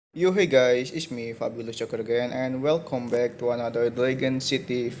Yo, hey guys, it's me Fabulous Joker again, and welcome back to another Dragon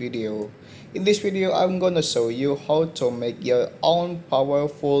City video. In this video I'm gonna show you how to make your own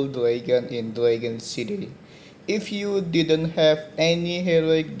powerful dragon in Dragon City. If you didn't have any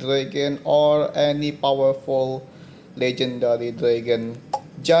heroic dragon or any powerful legendary dragon,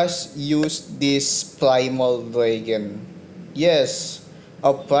 just use this primal dragon. Yes,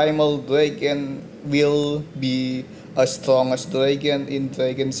 a primal dragon will be a strongest dragon in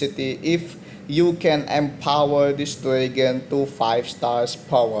Dragon City if you can empower this dragon to 5 stars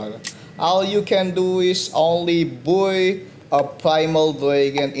power. All you can do is only buy a primal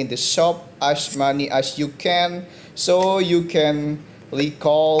dragon in the shop as many as you can, so you can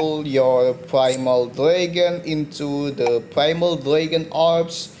recall your primal dragon into the primal dragon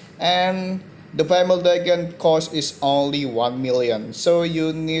orbs, and the primal dragon cost is only 1 million, so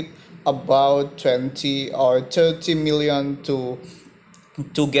you need about 20 or 30 million to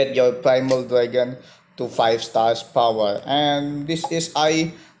get your primal dragon to 5 stars power. And this is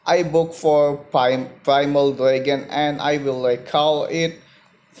I book for primal dragon, and I will recall it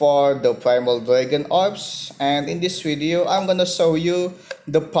for the primal dragon orbs. And in this video I'm gonna show you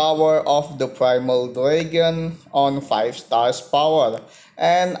the power of the primal dragon on 5 stars power.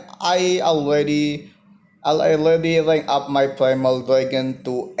 And I already rank up my primal dragon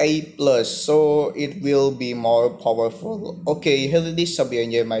to A plus, so it will be more powerful. Okay, here it is. Sabi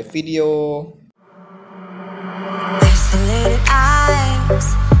enjoy my video. Pixelated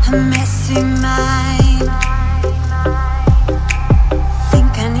eyes, a messy mind. Think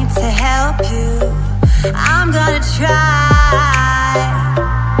I need to help you. I'm gonna try.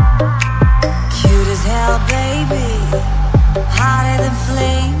 Cute as hell, baby. Hotter than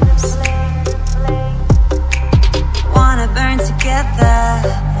flames. Wanna burn together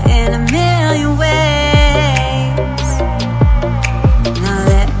in a million ways. Now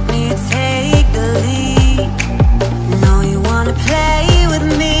let me take the lead. Know you wanna play with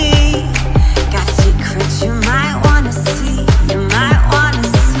me. Got secrets you might wanna see. You might wanna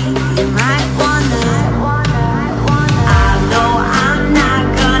see. You might wanna. I know I'm not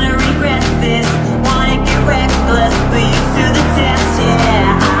gonna regret this. Wanna get reckless, put you to the test,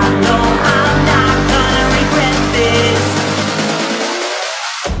 yeah. I know I'm not gonna regret this.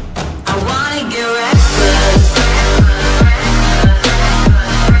 I wanna get reckless.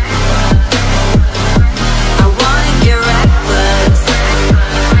 I wanna get reckless.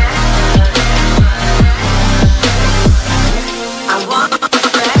 I wanna get reckless.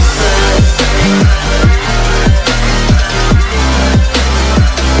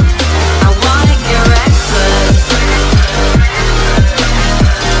 I wanna get reckless.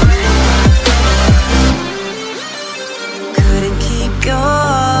 Couldn't keep your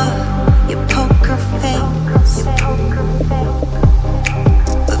poker face.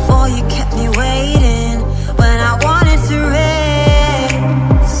 Before you kept me waiting when I wanted to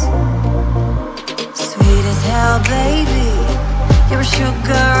race. Sweet as hell, baby. You're a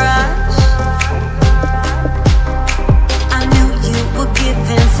sugar rush. I knew you were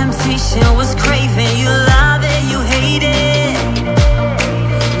given temptation, was craving. You love it, you hate it.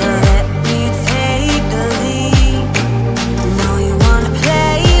 Now let me take the lead. Know you wanna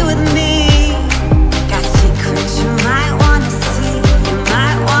play with me. Got secrets you might wanna see. You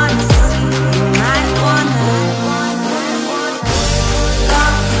might wanna see. You might wanna.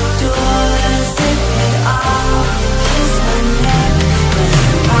 Lock the doors, zip it off. Kiss my neck when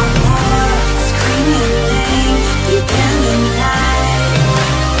you want more. Scream your name deep in the night.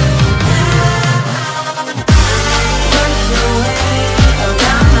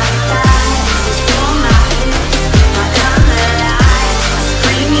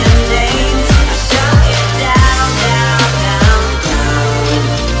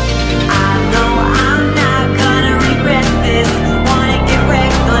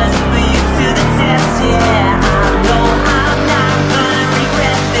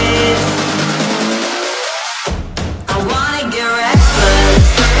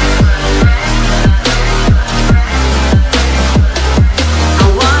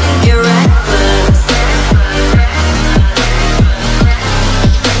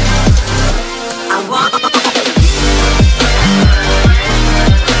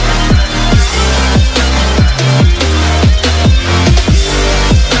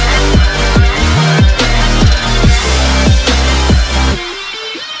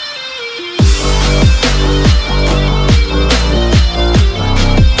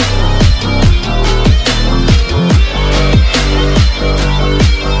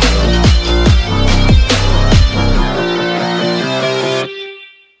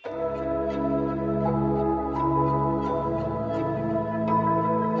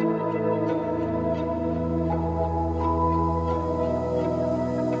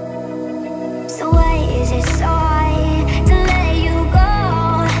 So why is it so hard to let you go?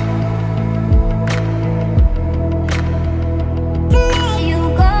 To let you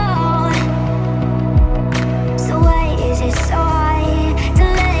go. So why is it so hard to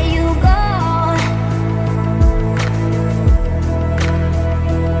let you go?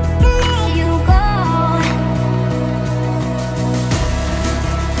 To let you go.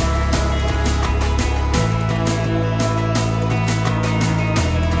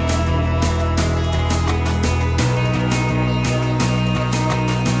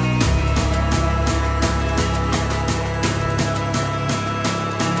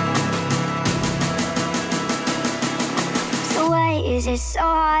 So why is it so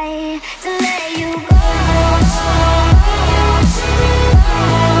hard to let you go?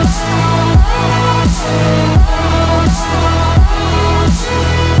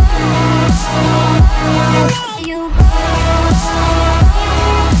 Let you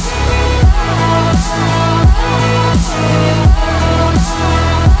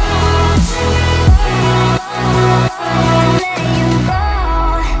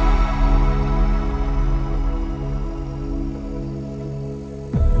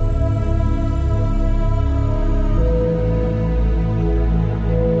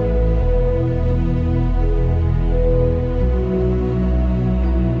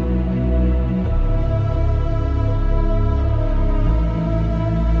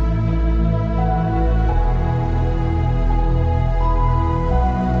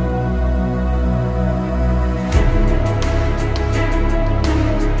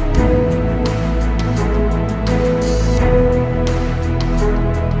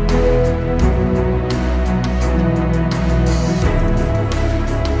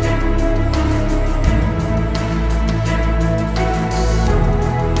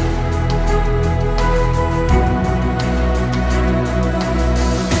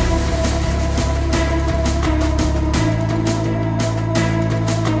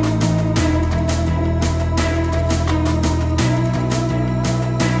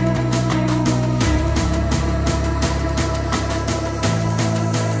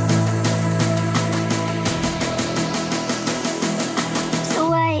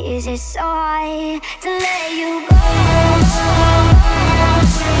is it so hard to let you go?